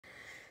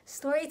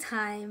Story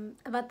time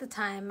about the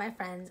time my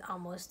friends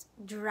almost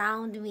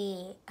drowned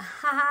me.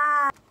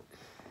 Hi.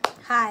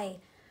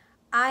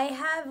 I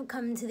have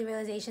come to the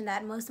realization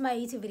that most of my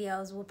YouTube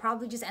videos will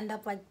probably just end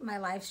up like my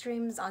live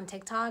streams on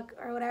TikTok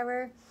or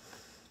whatever.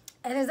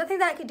 And there's nothing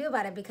that I could do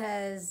about it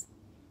because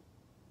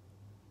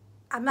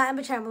I'm not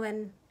Emma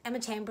Chamberlain.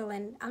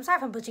 I'm sorry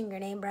if I'm butchering your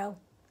name, bro.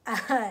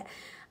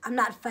 I'm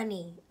not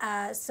funny.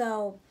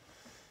 So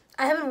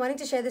I have been wanting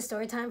to share this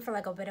story time for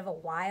like a bit of a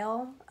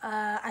while.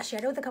 I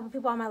shared it with a couple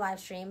people on my live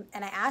stream,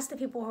 and I asked most of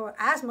the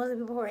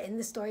people who are in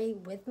the story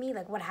with me,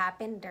 like what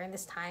happened during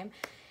this time,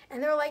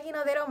 and they were like,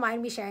 they don't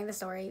mind me sharing the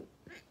story.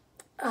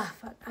 Oh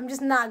fuck, I'm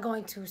just not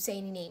going to say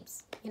any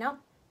names,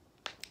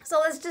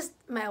 So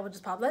my elbow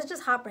just popped. Let's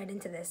just hop right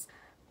into this.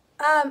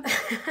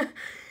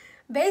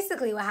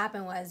 Basically, what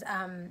happened was,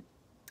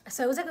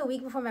 so it was like a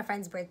week before my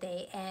friend's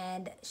birthday,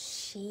 and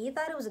she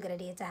thought it was a good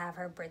idea to have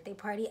her birthday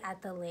party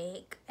at the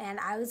lake. And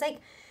I was like,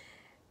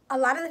 a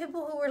lot of the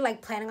people who were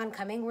like planning on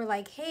coming were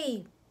like,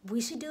 hey,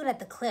 we should do it at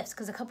the cliffs,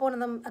 because a couple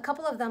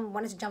of them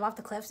wanted to jump off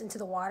the cliffs into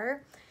the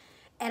water.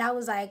 And I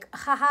was like,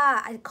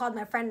 haha, I called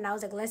my friend and I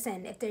was like,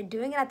 listen, if they're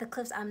doing it at the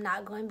cliffs, I'm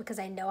not going, because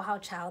I know how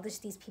childish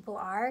these people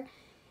are.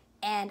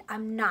 And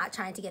I'm not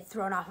trying to get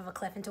thrown off of a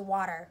cliff into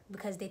water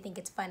because they think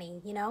it's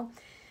funny,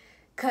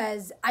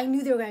 because I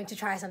knew they were going to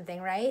try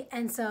something, right?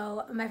 And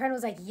so my friend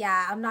was like,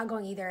 yeah, I'm not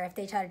going either if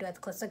they try to do it at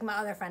the cliffs. Like my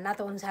other friend, not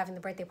the one who's having the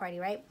birthday party,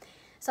 right?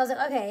 So I was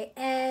like, okay.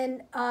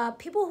 And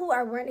people who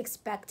weren't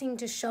expecting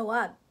to show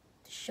up,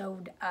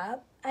 showed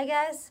up, I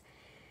guess.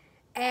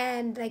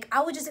 And like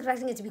I was just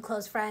expecting it to be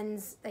close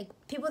friends, like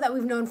people that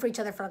we've known for each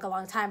other for like a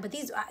long time. But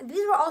these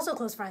were also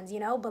close friends,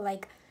 But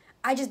like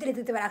I just didn't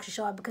think they would actually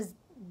show up because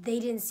they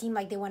didn't seem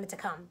like they wanted to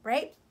come,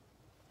 right?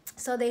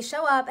 So they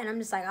show up and I'm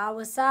just like, oh,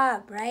 what's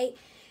up, right?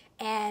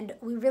 And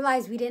we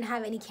realized we didn't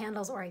have any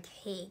candles or a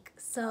cake.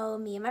 So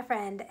me and my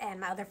friend and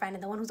my other friend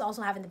and the one who's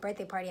also having the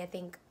birthday party, I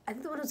think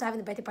the one who's having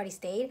the birthday party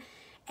stayed.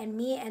 And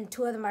me and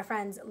two of my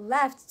friends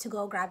left to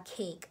go grab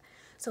cake.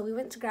 So we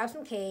went to grab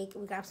some cake.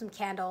 We grabbed some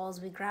candles.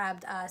 We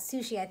grabbed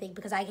sushi, I think,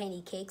 because I can't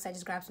eat cake. So I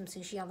just grabbed some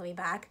sushi on the way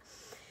back.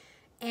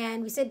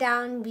 And we sit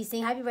down. We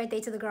sing happy birthday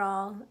to the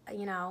girl,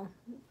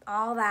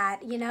 all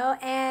that,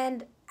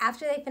 And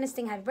after they finished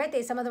singing happy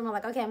birthday, some of them were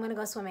like, okay, I'm going to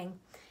go swimming.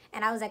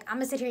 And I was like, I'm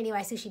going to sit here and eat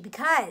my sushi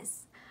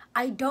because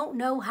I don't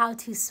know how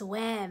to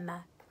swim,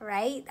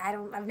 right?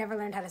 I've never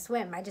learned how to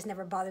swim. I just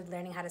never bothered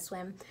learning how to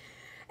swim.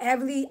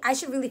 And I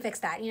should really fix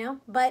that,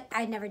 But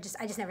I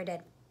just never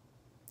did.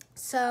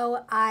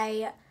 So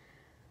I'm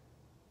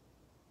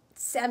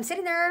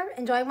sitting there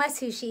enjoying my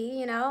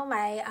sushi,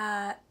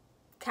 my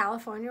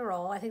California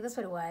roll. I think that's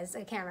what it was.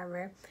 I can't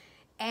remember.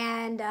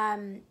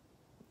 And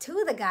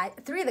three of the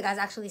guys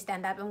actually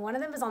stand up, and one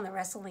of them is on the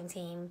wrestling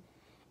team.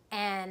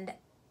 And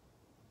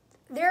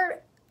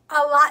they're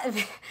a lot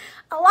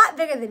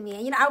bigger than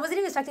me. And, I wasn't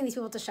even expecting these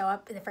people to show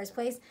up in the first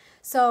place.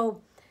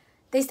 So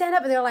they stand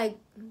up and they're like,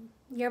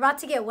 you're about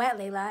to get wet,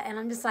 Layla. And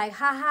I'm just like,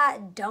 haha,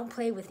 don't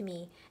play with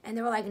me. And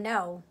they were like,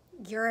 no,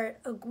 you're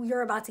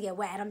about to get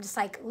wet. And I'm just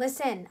like,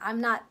 listen,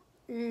 I'm not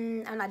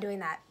doing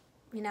that,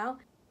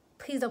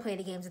 Please don't play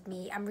any games with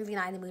me. I'm really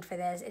not in the mood for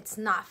this. It's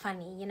not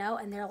funny,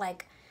 And they're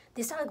like,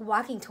 they start like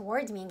walking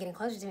towards me and getting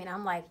closer to me. And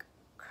I'm like,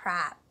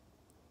 crap,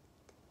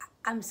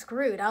 I'm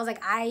screwed. I was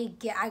like, I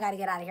got to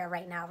get out of here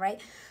right now,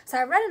 right? So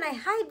I run and I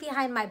hide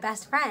behind my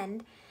best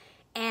friend.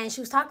 And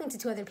she was talking to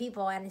two other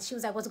people, and she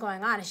was like, what's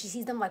going on? And she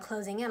sees them, like,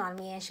 closing in on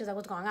me, and she was like,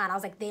 what's going on? I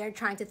was like, they're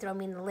trying to throw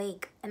me in the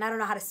lake, and I don't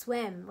know how to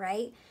swim,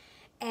 right?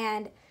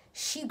 And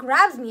she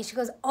grabs me, and she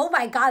goes, oh,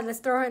 my God, let's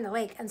throw her in the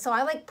lake. And so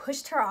I, like,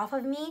 pushed her off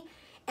of me,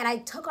 and I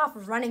took off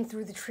running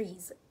through the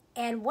trees.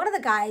 And one of the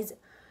guys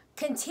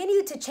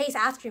continued to chase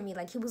after me.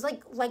 Like, he was,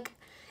 like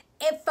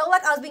it felt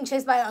like I was being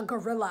chased by a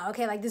gorilla,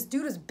 okay? Like, this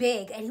dude was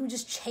big, and he was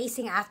just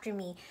chasing after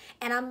me.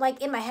 And I'm,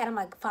 like, in my head, I'm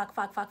like, fuck.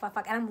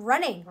 And I'm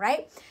running,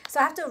 right? So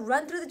I have to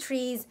run through the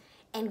trees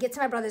and get to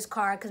my brother's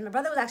car, because my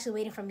brother was actually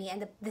waiting for me.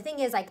 And the thing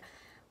is, like,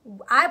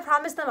 I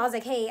promised them, I was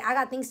like, hey, I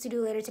got things to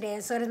do later today,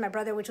 and so does my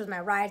brother, which was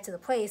my ride to the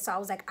place. So I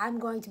was like, I'm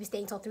going to be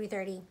staying till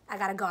 3:30. I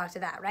got to go after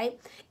that, right?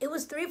 It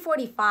was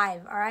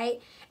 3:45, all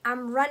right?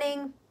 I'm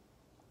running.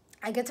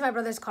 I get to my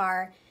brother's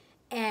car,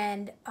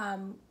 and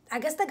I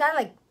guess the guy,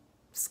 like,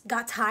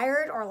 got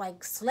tired or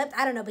like slipped,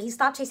 I don't know, but he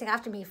stopped chasing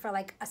after me for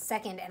like a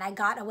second, and I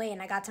got away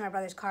and I got to my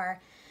brother's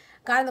car,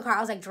 got in the car. I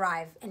was like,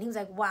 drive. And he was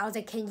like, wow. I was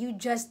like, can you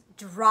just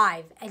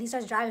drive? And he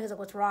starts driving. He was like,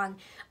 what's wrong?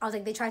 I was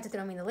like, they tried to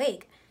throw me in the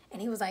lake.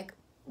 And he was like,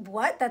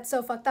 what? That's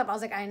so fucked up. I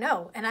was like, I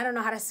know, and I don't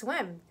know how to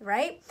swim,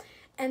 right?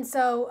 And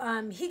so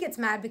he gets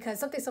mad because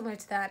something similar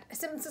to that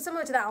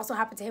also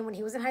happened to him when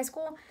he was in high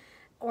school,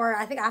 or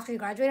I think after he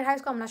graduated high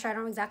school. I'm not sure. I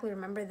don't exactly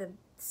remember the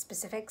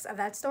specifics of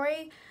that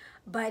story,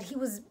 but he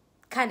was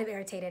kind of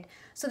irritated.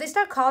 So they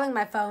start calling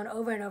my phone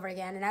over and over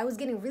again, and I was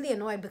getting really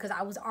annoyed because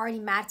I was already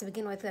mad to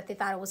begin with that they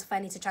thought it was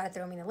funny to try to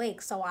throw me in the lake.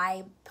 So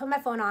I put my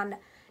phone on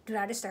do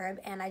not disturb,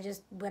 and I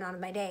just went on with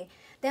my day.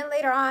 Then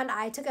later on,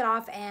 I took it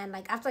off, and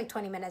like after like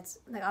 20 minutes,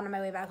 like on my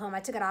way back home, I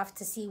took it off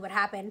to see what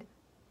happened.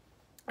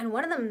 And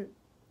one of them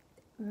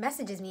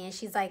messages me, and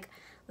she's like,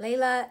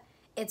 Layla,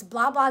 it's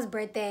blah blah's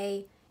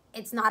birthday.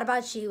 It's not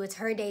about you. It's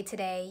her day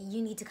today.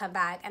 You need to come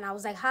back. And I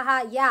was like,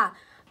 haha, yeah.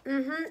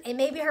 It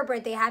may be her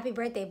birthday. Happy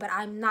birthday. But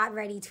I'm not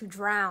ready to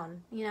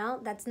drown. You know,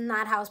 that's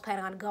not how I was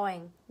planning on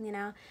going, you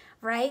know,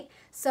 right?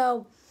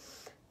 So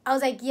I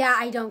was like, yeah,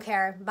 I don't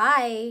care.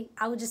 Bye.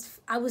 I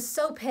was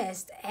so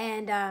pissed.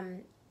 And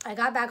I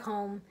got back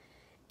home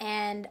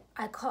and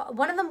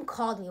one of them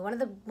called me. One of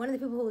the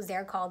people who was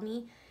there called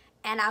me.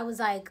 And I was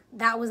like,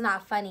 that was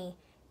not funny.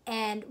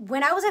 And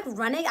when I was like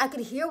running, I could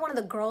hear one of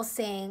the girls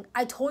saying,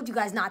 I told you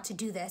guys not to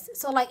do this.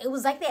 So like, it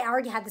was like they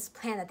already had this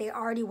plan, that they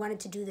already wanted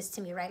to do this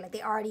to me, right? Like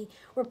they already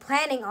were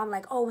planning on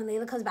like, oh, when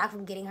Layla comes back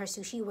from getting her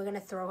sushi, we're going to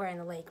throw her in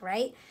the lake,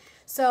 right?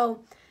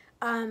 So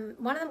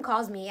one of them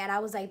calls me and I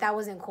was like, that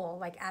wasn't cool,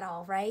 like at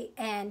all, right?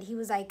 And he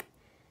was like,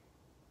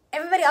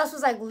 everybody else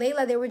was like,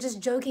 Layla, they were just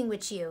joking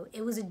with you.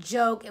 It was a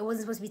joke. It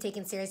wasn't supposed to be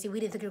taken seriously. We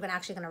didn't think you were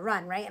actually going to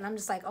run, right? And I'm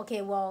just like,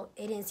 okay, well,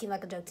 it didn't seem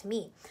like a joke to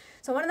me.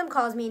 So one of them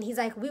calls me and he's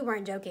like, we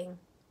weren't joking.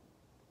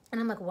 And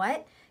I'm like,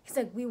 what? He's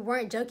like, we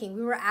weren't joking.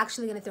 We were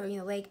actually going to throw you in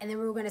the lake and then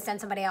we were going to send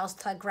somebody else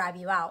to like, grab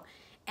you out.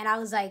 And I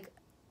was like,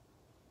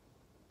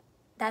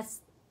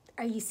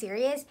 are you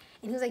serious?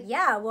 And he was like,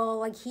 yeah, well,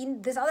 like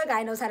this other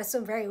guy knows how to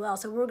swim very well.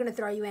 So we were going to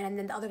throw you in and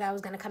then the other guy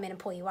was going to come in and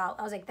pull you out.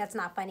 I was like, that's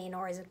not funny,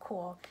 nor is it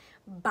cool.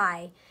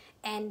 Bye.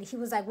 And he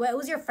was like, well, it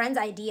was your friend's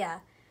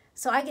idea.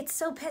 So I get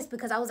so pissed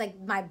because I was like,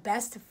 my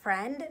best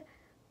friend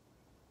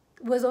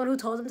was the one who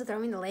told him to throw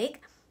me in the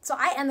lake. So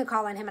I end the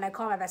call on him and I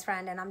call my best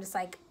friend and I'm just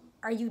like,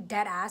 are you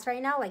dead ass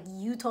right now? Like,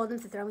 you told him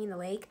to throw me in the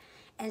lake?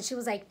 And she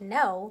was like,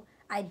 no,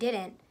 I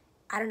didn't.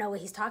 I don't know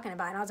what he's talking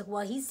about. And I was like,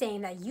 well, he's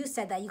saying that you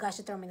said that you guys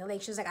should throw me in the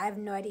lake. She was like, I have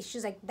no idea. She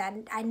was like, that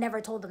I never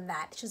told him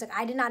that. She was like,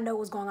 I did not know what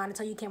was going on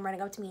until you came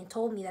running up to me and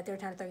told me that they were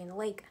trying to throw you in the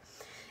lake.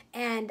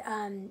 And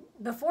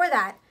before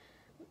that,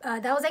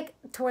 that was like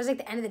towards like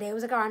the end of the day. It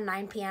was like around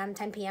 9 p.m.,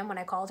 10 p.m. when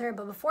I called her.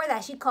 But before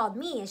that, she called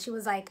me and she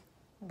was like,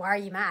 why are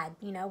you mad?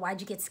 You know, why'd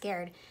you get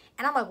scared?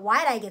 And I'm like, why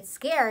did I get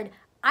scared?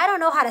 I don't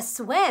know how to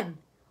swim.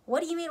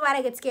 What do you mean, why'd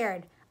I get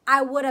scared?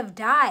 I would have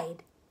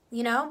died,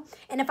 you know?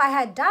 And if I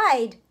had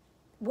died,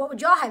 what would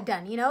y'all have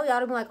done? You know, y'all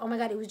would have been like, oh my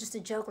God, it was just a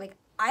joke. Like,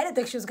 I didn't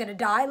think she was going to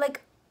die.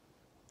 Like,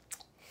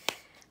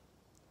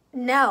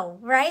 no,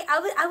 right?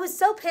 I was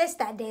so pissed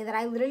that day that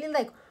I literally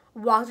like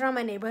walked around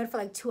my neighborhood for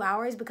like 2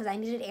 hours because I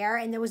needed air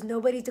and there was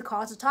nobody to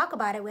call to talk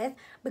about it with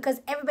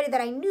because everybody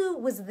that I knew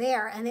was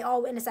there and they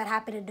all witnessed that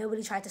happen and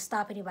nobody tried to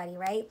stop anybody,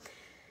 right?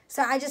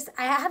 So I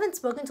haven't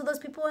spoken to those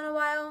people in a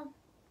while.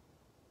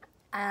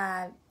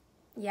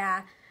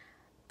 Yeah.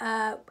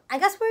 I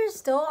guess we're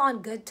still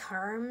on good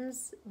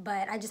terms,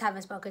 but I just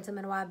haven't spoken to them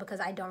in a while because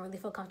I don't really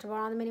feel comfortable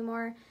around them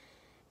anymore.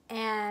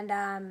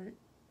 And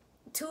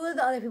two of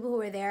the other people who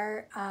were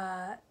there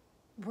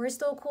were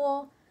still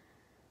cool,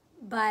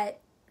 but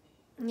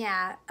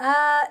yeah,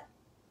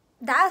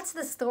 that's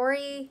the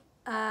story.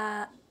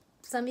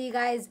 Some of you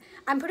guys,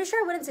 I'm pretty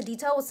sure I went into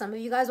detail with some of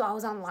you guys while I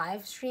was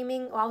live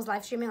streaming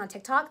on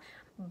TikTok,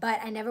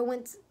 but I never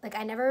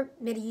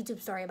made a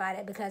YouTube story about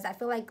it because I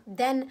feel like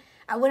then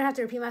I wouldn't have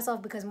to repeat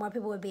myself because more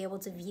people would be able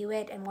to view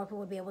it and more people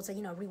would be able to,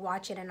 you know,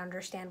 rewatch it and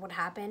understand what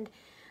happened.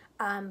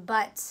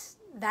 But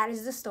that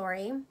is the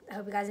story. I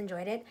hope you guys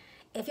enjoyed it.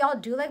 If y'all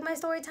do like my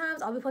story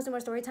times, I'll be posting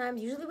more story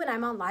times. Usually when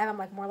I'm on live, I'm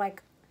like more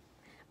like,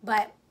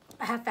 but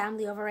I have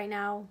family over right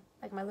now.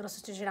 Like my little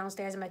sisters are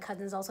downstairs and my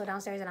cousin's also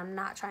downstairs and I'm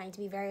not trying to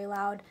be very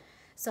loud.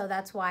 So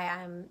that's why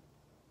I'm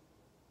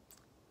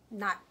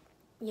not,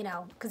 you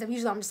know, because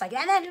usually I'm just like,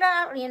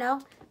 you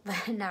know,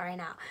 but not right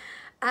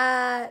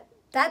now.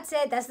 That's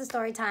it. That's the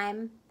story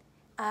time.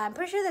 I'm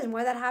pretty sure there's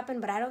more that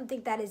happened, but I don't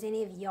think that is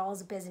any of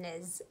y'all's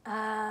business.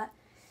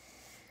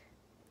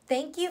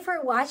 Thank you for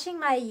watching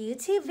my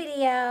YouTube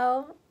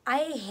video.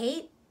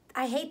 I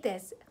hate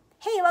this.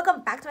 Hey,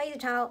 welcome back to my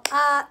YouTube channel.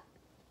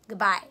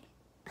 Goodbye.